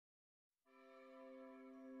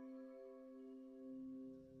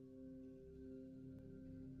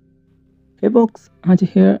Hey folks, Aji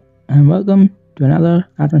here and welcome to another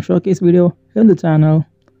Addon showcase video here on the channel.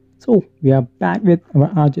 So we are back with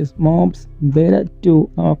our Arch's Mobs Beta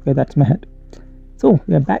 2. Okay, that's my head. So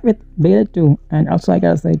we are back with Beta 2, and also I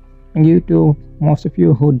gotta say thank you to most of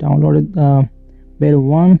you who downloaded the Beta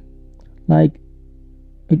 1. Like,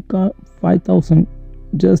 it got 5,000,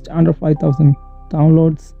 just under 5,000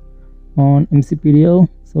 downloads on MCPDL.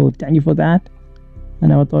 So thank you for that. I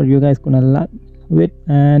never thought you guys gonna love it,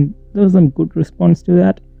 and there was some good response to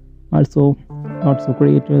that. Also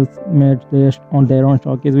creators made this on their own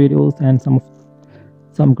showcase videos, and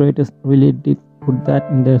some creators really did put that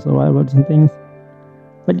in their survivors and things.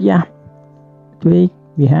 But yeah, today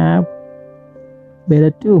we have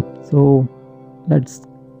beta 2, so let's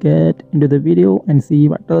get into the video and see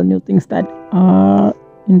what are the new things that are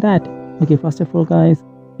in that. Okay, first of all guys,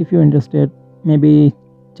 if you're interested, maybe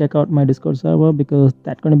check out my Discord server, because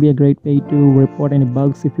that's going to be a great way to report any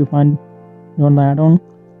bugs if you find on the add-on.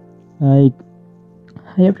 Like,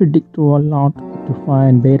 I have to dig through a lot to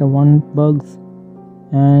find beta 1 bugs,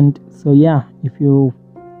 and so yeah, if you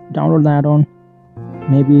download the add-on,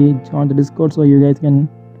 maybe join the Discord so you guys can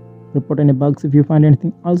report any bugs if you find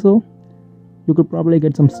anything. Also, you could probably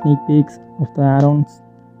get some sneak peeks of the add-ons,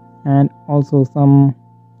 and also some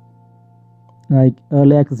like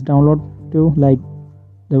early access download too, like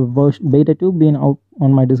the beta 2 been out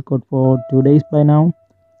on my Discord for 2 days by now,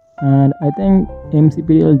 and I think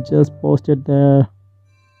MCPDL just posted their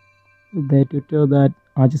Twitter that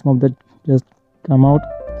ArkMobile that just come out.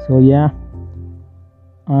 So yeah,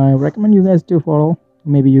 I recommend you guys to follow.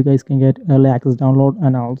 Maybe you guys can get early access download,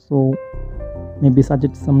 and also maybe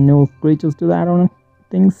suggest some new creatures to the add-on,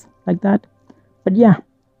 things like that. But yeah,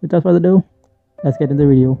 without further ado, let's get into the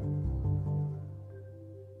video.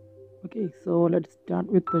 Okay, so let's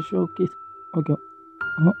start with the showcase. Okay,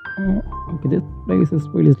 okay, this place is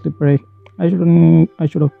really slippery. I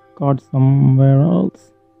should have got somewhere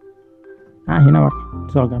else. You know what?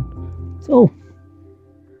 It's all gone. So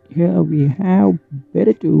here we have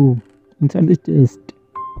beta 2 inside this chest.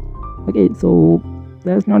 Okay, so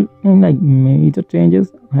there's not any like major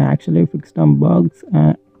changes. I actually fixed some bugs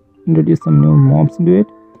and introduced some new mobs into it,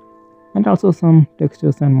 and also some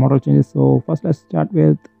textures and model changes. So first, let's start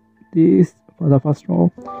with this for the first row.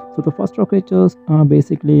 So the first row creatures are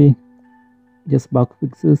basically just bug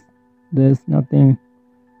fixes. There's nothing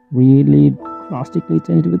really drastically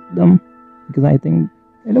changed with them, because I think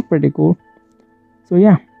they look pretty cool. So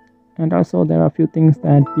yeah, and also there are a few things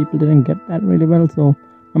that people didn't get that really well, so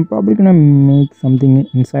I'm probably gonna make something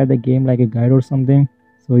inside the game, like a guide or something,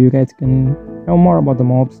 so you guys can know more about the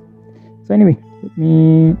mobs. So anyway,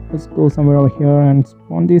 let's go somewhere over here and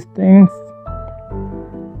spawn these things.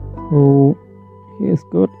 So here's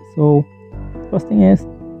good. So first thing is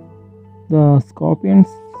the scorpions.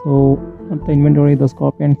 So at the inventory, the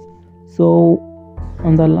scorpions. So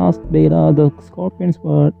on the last beta, the scorpions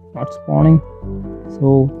were not spawning,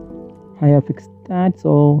 so I have fixed that,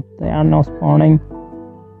 so they are now spawning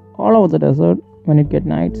all over the desert when it gets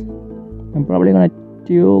night. I'm probably gonna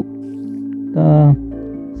tweak the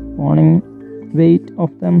spawning weight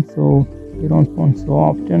of them so they don't spawn so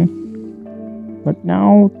often. But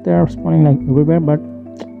now they're spawning like everywhere. But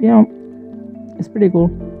yeah, it's pretty cool.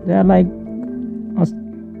 They are like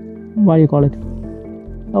what do you call it,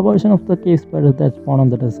 a version of the cave spiders that spawn on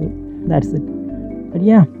the desert. That's it. But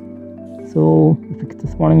yeah, so we fixed the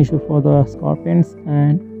spawning issue for the scorpions,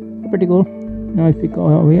 and they're pretty cool. Now if we go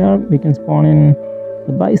over here, we can spawn in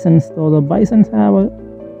the bisons. So the bisons have a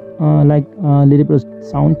little bit of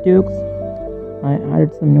sound tubes. I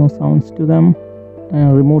added some new sounds to them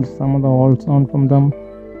and removed some of the old sound from them,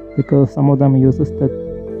 because some of them uses the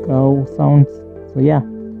cow sounds. So yeah,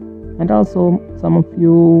 and also some of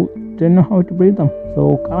you didn't know how to breed them.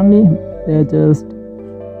 So currently they're just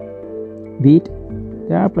wheat.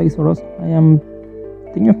 They are placeholders. I am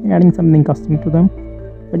thinking of adding something custom to them,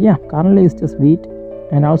 but yeah, currently it's just wheat.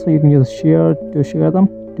 And also you can use shear to shear them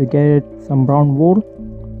to get some brown wool.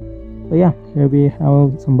 So yeah, here we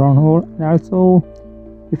have some brown wool. And also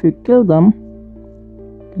if you kill them,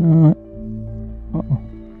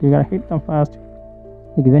 you gotta hit them fast.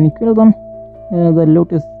 Like when you kill them, the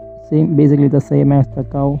loot is basically the same as the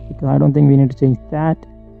cow, because I don't think we need to change that.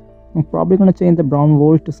 I'm probably gonna change the brown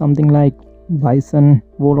wool to something like bison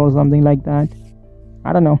wool or something like that.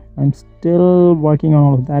 I don't know, I'm still working on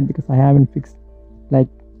all of that, because I haven't fixed like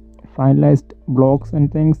finalized blocks and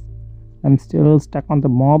things. I'm still stuck on the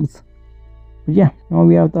mobs. But yeah, now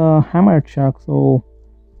we have the hammered shark. So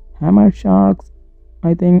hammered sharks,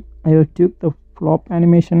 I think I took the flop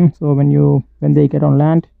animation. So when they get on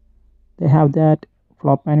land, they have that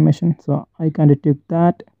flop animation, so I kind of took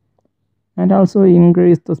that. and also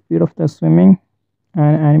increase the speed of the swimming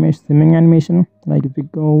and swimming animation. Like if we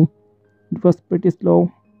go, it was pretty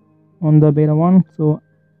slow on the beta 1, so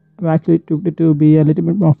I actually took it to be a little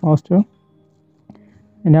bit more faster.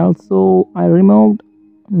 And also I removed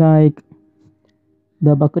like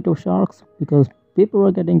the bucket of sharks because people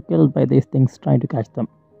were getting killed by these things trying to catch them.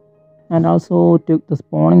 And also took the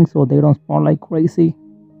spawning so they don't spawn like crazy.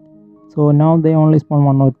 So now they only spawn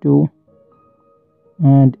 1 or 2,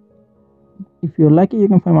 and if you're lucky you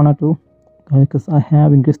can find 1 or 2 because I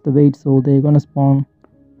have increased the weight, so they're gonna spawn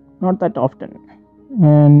not that often.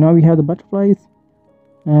 And now we have the butterflies,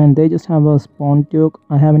 and they just have a spawn toque.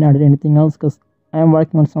 I haven't added anything else because I am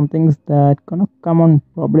working on some things that gonna come on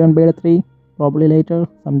probably on beta 3, probably later,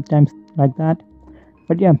 sometimes like that.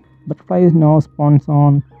 But yeah, butterflies now spawns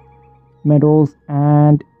on meadows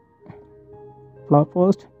and flower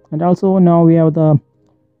forest. And also now we have the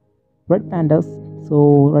red pandas.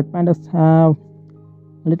 So red pandas have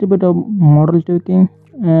a little bit of model tweaking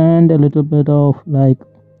and a little bit of like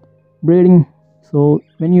breeding. So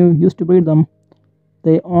when you used to breed them,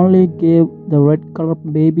 they only gave the red color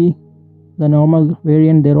baby, the normal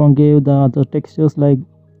variant. They don't give the other textures like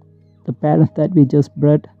the parents that we just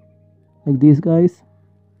bred, like these guys.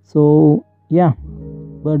 So yeah,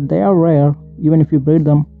 but they are rare. Even if you breed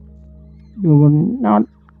them, you are not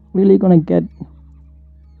really gonna get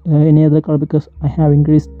any other color because I have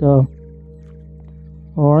increased the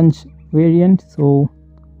orange variant, so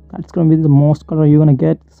that's gonna be the most color you're gonna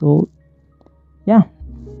get. So yeah,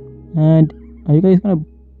 and are you guys gonna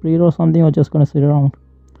breed or something, or just gonna sit around?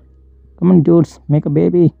 Come on dudes, make a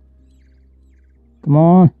baby. Come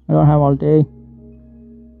on, I don't have all day.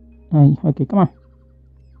 Okay, come on.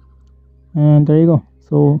 And there you go.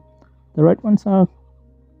 So the red ones are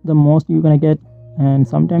the most you're gonna get, and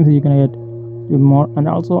sometimes you're gonna get more. And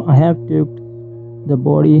also I have tweaked the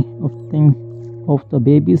body of things of the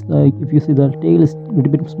babies. Like if you see, the tail is a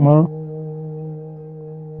little bit smaller.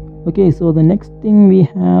 Okay, so the next thing we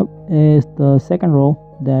have is the second row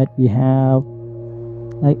that we have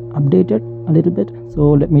like updated a little bit.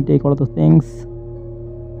 So let me take all of the things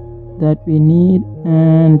that we need,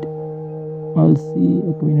 and I'll see.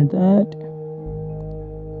 Okay, we need that.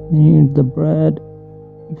 We need the bread,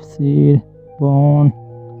 seed, bone,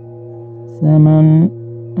 salmon,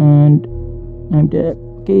 and I'm dead.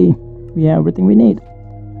 Okay, we have everything we need.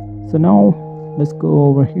 So now let's go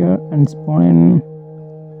over here and spawn in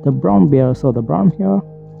the brown bear. So the brown bear,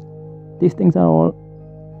 these things are all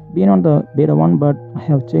been on the beta 1, but I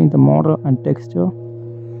have changed the model and texture.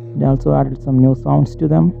 They also added some new sounds to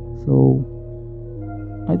them. So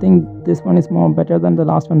I think this one is more better than the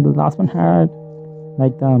last one. The last one had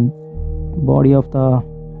like the body of the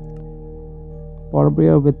polar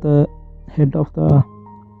bear with the head of the,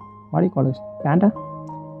 what do you call it, panda?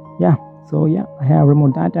 Yeah, so yeah, I have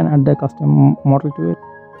removed that and added the custom model to it.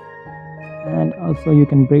 And also you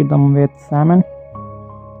can breed them with salmon.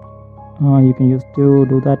 You can use to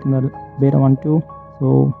do that in the beta 1 too,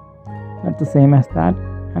 so that's the same as that.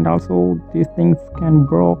 And also these things can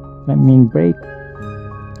break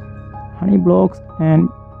honey blocks and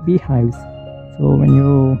beehives. So when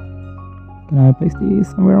you, can I place these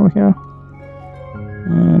somewhere over here?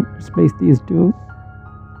 And let's place these too.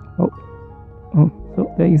 Oh,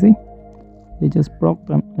 so there you see, they just broke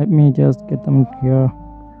them. Let me just get them here.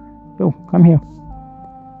 Yo, come here.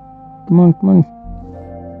 Come on.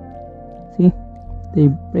 See, they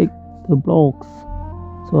break the blocks.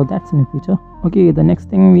 So that's in the future. Okay, the next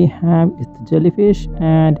thing we have is the jellyfish,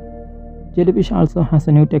 and jellyfish also has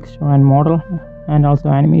a new texture and model and also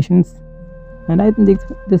animations. And I think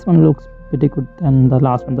this one looks pretty good than the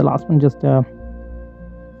last one. The last one just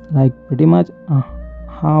like pretty much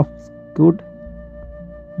half good,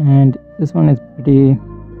 and this one is pretty,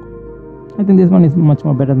 I think this one is much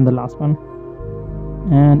more better than the last one.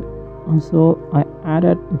 And also I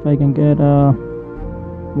added, if I can get a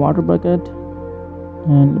water bucket,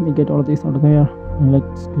 and let me get all of these out of there, and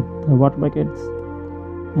let's get the water buckets.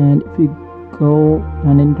 And if you go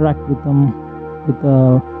and interact with them with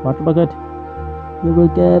the water bucket, you will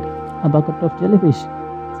get a bucket of jellyfish.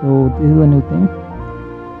 So this is a new thing.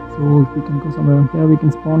 So if we can go somewhere around here, we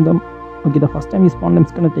can spawn them. Okay, the first time you spawn them,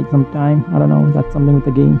 it's gonna take some time. I don't know, that's something with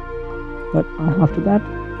the game. But after that,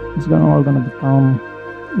 it's all gonna become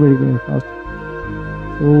very, very fast.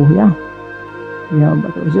 So yeah, we have a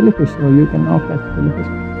bucket of jellyfish, so you can now catch jellyfish.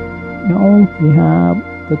 Now we have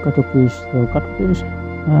the cuttlefish. So cuttlefish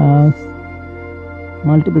has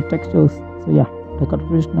multiple textures. So yeah, the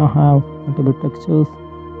cuttlefish now have multiple textures.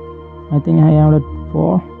 I think I added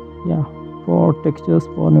 4 textures,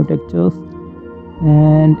 4 new textures.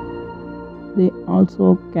 And they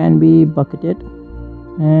also can be bucketed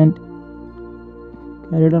and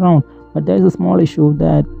carried around, but there is a small issue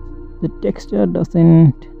that the texture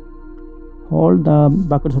doesn't hold the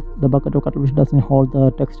bucket of cuttlefish doesn't hold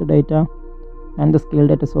the texture data and the scale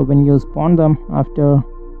data. So when you spawn them after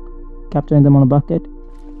capturing them on a bucket,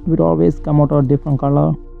 it would always come out a different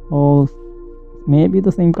color, or maybe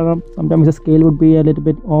the same color. Sometimes the scale would be a little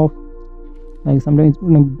bit off, like sometimes it's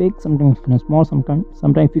going to be big, sometimes it's going to be small. Sometimes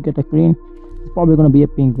if you get a green, it's probably going to be a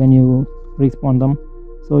pink when you respawn them.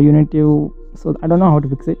 So you need to, so I don't know how to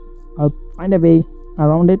fix it. I'll find a way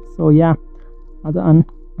around it. So yeah,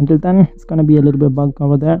 until then it's going to be a little bit bug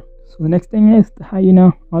over there. So the next thing is the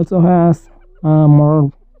hyena also has a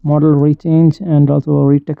model rechange and also a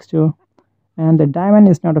retexture, and the diamond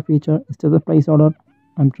is not a feature, it's just a placeholder.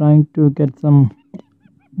 I'm trying to get some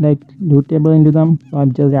like loot table into them, so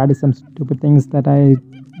I've just added some stupid things that I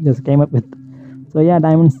just came up with. So yeah,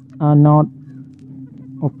 diamonds are not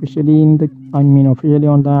officially officially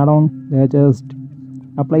on the add-on, they're just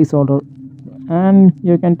a placeholder, and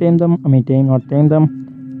you can tame them,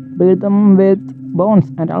 build them with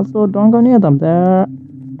bones, and also don't go near them, they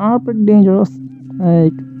are pretty dangerous,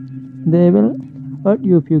 like they will hurt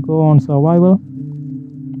you if you go on survival,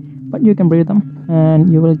 but you can breed them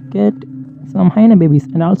and you will get some hyena babies.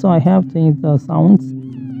 And also I have changed the sounds.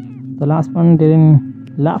 The last one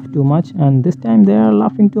didn't laugh too much, and this time they are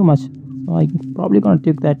laughing too much, so I'm probably gonna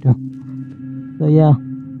tweak that too. So yeah,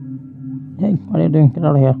 hey, what are you doing? Get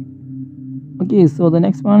out of here. Okay, so the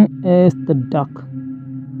next one is the duck.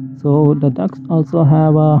 So the ducks also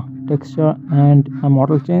have a texture and a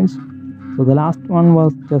model change. So the last one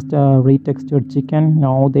was just a retextured chicken.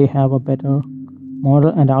 Now they have a better model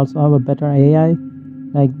and also have a better AI,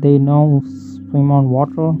 like they now swim on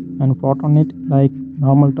water and float on it like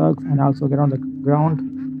normal ducks, and also get on the ground.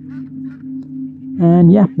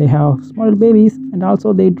 And yeah, they have small babies, and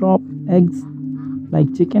also they drop eggs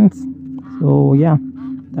like chickens. So yeah,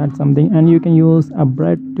 that's something. And you can use a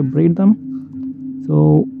bread to breed them.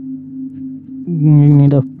 So you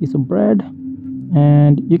need a piece of bread,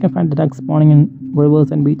 and you can find the ducks spawning in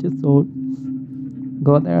rivers and beaches. So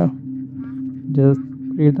go there, just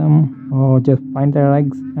breed them, or just find their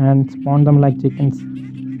eggs and spawn them like chickens.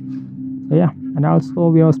 So yeah, and also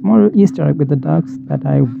we have a small Easter egg with the ducks that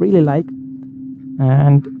I really like.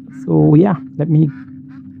 And so yeah, let me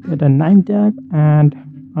get a name tag and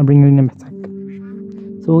I'll bring you in a sec.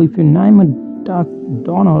 So if you name a duck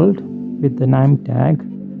Donald with the name tag,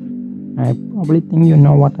 I probably think you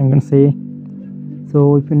know what I'm gonna say.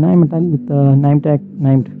 So if you name a duck with the name tag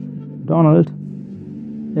named Donald,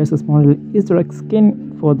 there's a small Easter egg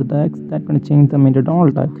skin for the ducks that's gonna change them into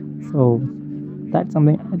Donald Duck. So that's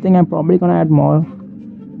something. I think I'm probably gonna add more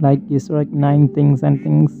like Easter egg 9 things and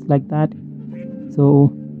things like that.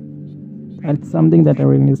 So that's something that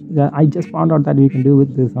I just found out that you can do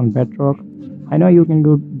with this on Bedrock. I know you can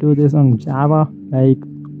do this on Java, like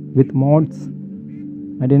with mods.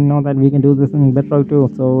 I didn't know that we can do this in Bedrock too.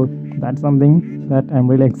 So that's something that I'm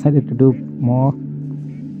really excited to do more.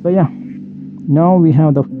 So yeah, now we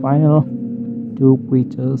have the final 2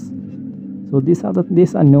 creatures. So these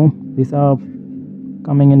are new. These are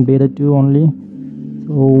coming in beta 2 only.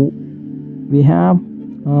 So we have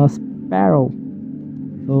a sparrow.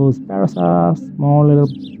 So sparrows are small little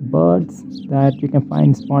birds that you can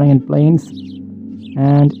find spawning in plains,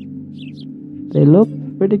 and they look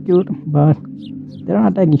pretty cute, but they're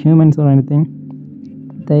not attacking humans or anything.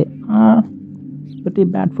 They are pretty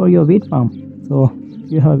bad for your wheat farm. So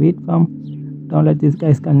if you have a wheat farm, don't let these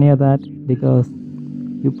guys come near that, because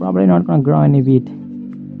you're probably not gonna grow any wheat.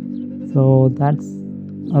 So that's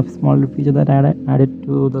a small feature that I added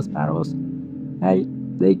to the sparrows.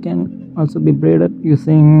 They can also be breeded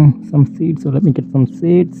using some seeds. So let me get some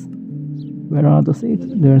seeds. Where are the seeds?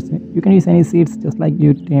 You can use any seeds, just like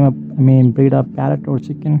you breed a parrot or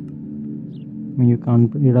chicken. You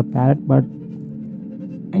can't breed a parrot, but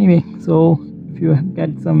anyway. So if you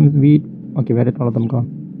get some wheat, okay, where did all of them go?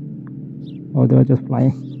 Oh, they were just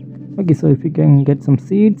flying. Okay, so if you can get some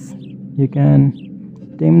seeds, you can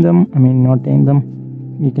tame them. Not tame them.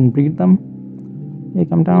 You can breed them. Hey,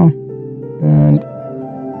 come down, and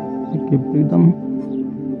okay, breed them.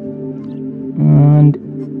 And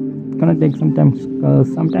it's gonna take some time,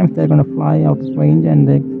 because sometimes they're gonna fly out of range and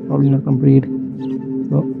they're probably not gonna breed.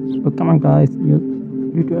 So come on, guys, you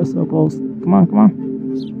two are so close. Come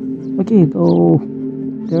on. Okay, so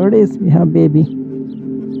there it is. We have baby.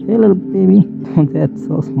 Hey, little baby. That's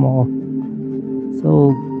so small.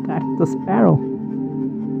 So that's the sparrow.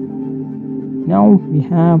 Now we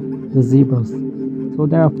have the zebras. So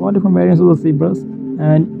there are 4 different variants of the zebras,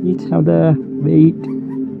 and each have the weight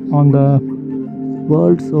on the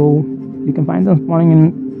world. So you can find them spawning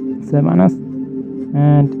in savannas,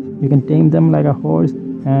 and you can tame them like a horse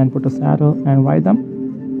and put a saddle and ride them.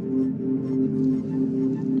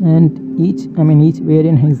 And each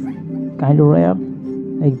variant is kind of rare.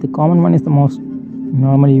 Like the common one is the most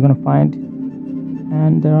normally you're gonna find,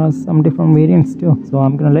 and there are some different variants too. So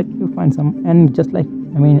I'm gonna let you find some. And just like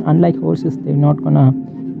unlike horses, they're not gonna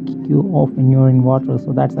kick you off when you're in water,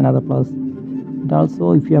 so that's another plus. And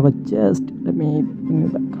also, if you have a chest, let me bring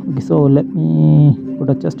it back. Okay, so let me put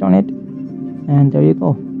a chest on it, and there you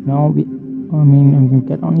go. Now I'm gonna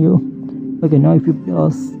get on you. Okay, now if you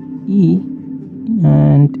press E,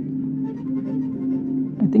 and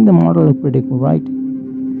I think the model looks pretty cool, right?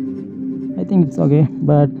 I think it's okay,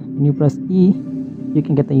 but when you press E, you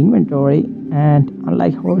can get the inventory, and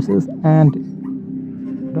unlike horses and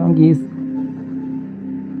donkeys,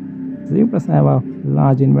 zebras have a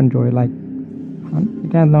large inventory, like you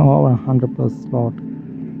can have over 100 plus slot.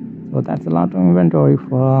 So that's a lot of inventory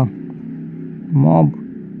for a mob,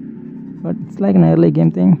 but it's like an early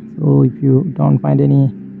game thing. So if you don't find any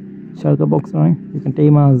shulker box or anything, you can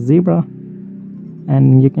tame a zebra,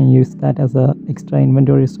 and you can use that as a extra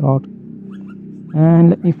inventory slot. And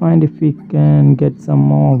let me find if we can get some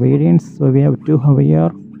more variants. So we have two over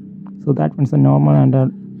here. So that one's a normal and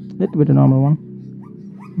a little bit a normal one.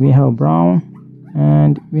 We have a brown,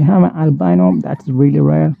 and we have an albino. That's really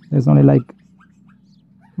rare. There's only like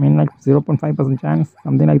 0.5% chance,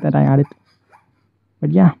 something like that. I added,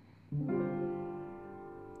 but yeah.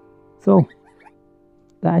 So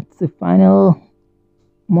that's the final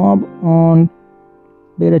mob on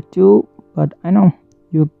beta 2. But I know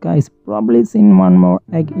you guys probably seen one more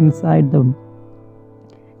egg inside the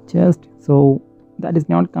chest, so that is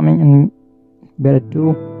not coming in beta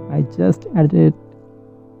 2. I just added it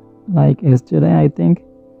like yesterday, I think,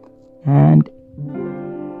 and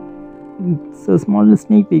it's a small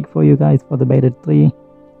sneak peek for you guys for the beta 3.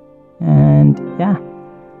 And yeah,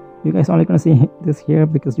 you guys only gonna see this here,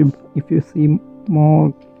 because if you see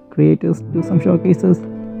more creators do some showcases,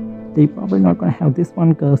 they probably not gonna have this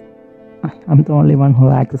one, because I'm the only one who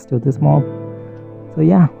has access to this mob. So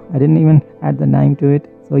yeah, I didn't even add the name to it.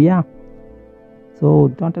 So yeah, so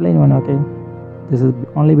don't tell anyone, okay? This is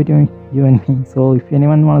only between you and me. So if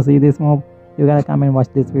anyone wants to see this mob, you gotta come and watch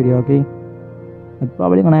this video, okay? I'm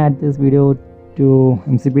probably gonna add this video to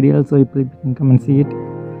MCPDL, so you can come and see it.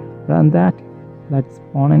 Other than that, let's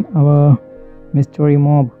spawn in our mystery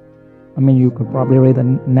mob. You could probably read the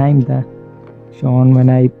name that shown when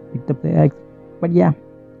I picked up the eggs, but yeah,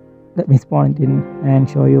 let me spawn it in and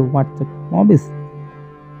show you what the mob is.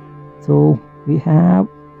 So we have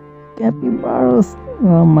capybaras.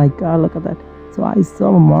 Oh my god, look at that. So I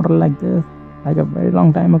saw a model like this like a very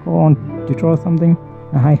long time ago on Twitter or something.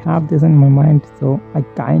 I have this in my mind, so I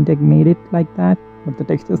kind of made it like that, but the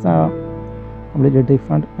textures are completely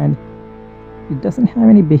different, and it doesn't have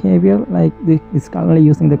any behavior. Like it's currently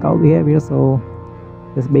using the cow behavior, so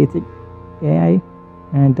just basic AI.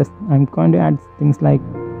 And just I'm going to add things like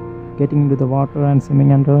getting into the water and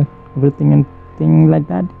swimming under everything and things like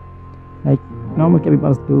that, like normal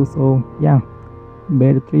capybaras do. So yeah,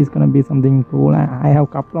 beta 3 is gonna be something cool. I have a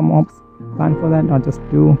couple of mobs planned for that, not just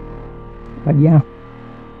 2. But yeah,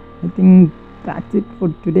 I think that's it for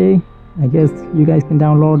today. I guess you guys can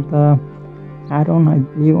download the add-on.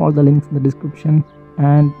 I leave all the links in the description,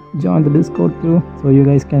 and join the Discord too, so you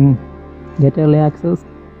guys can get early access.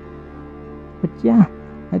 But yeah,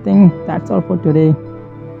 I think that's all for today.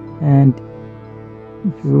 And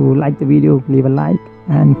if you like the video, leave a like,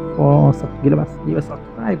 and give a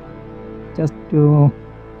subscribe just to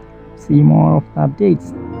see more of the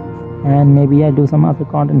updates. And maybe I do some other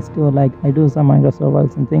contents too, like I do some Minecraft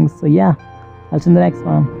survivals and things. So yeah, I'll see you in the next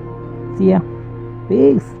one. See ya.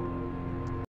 Peace.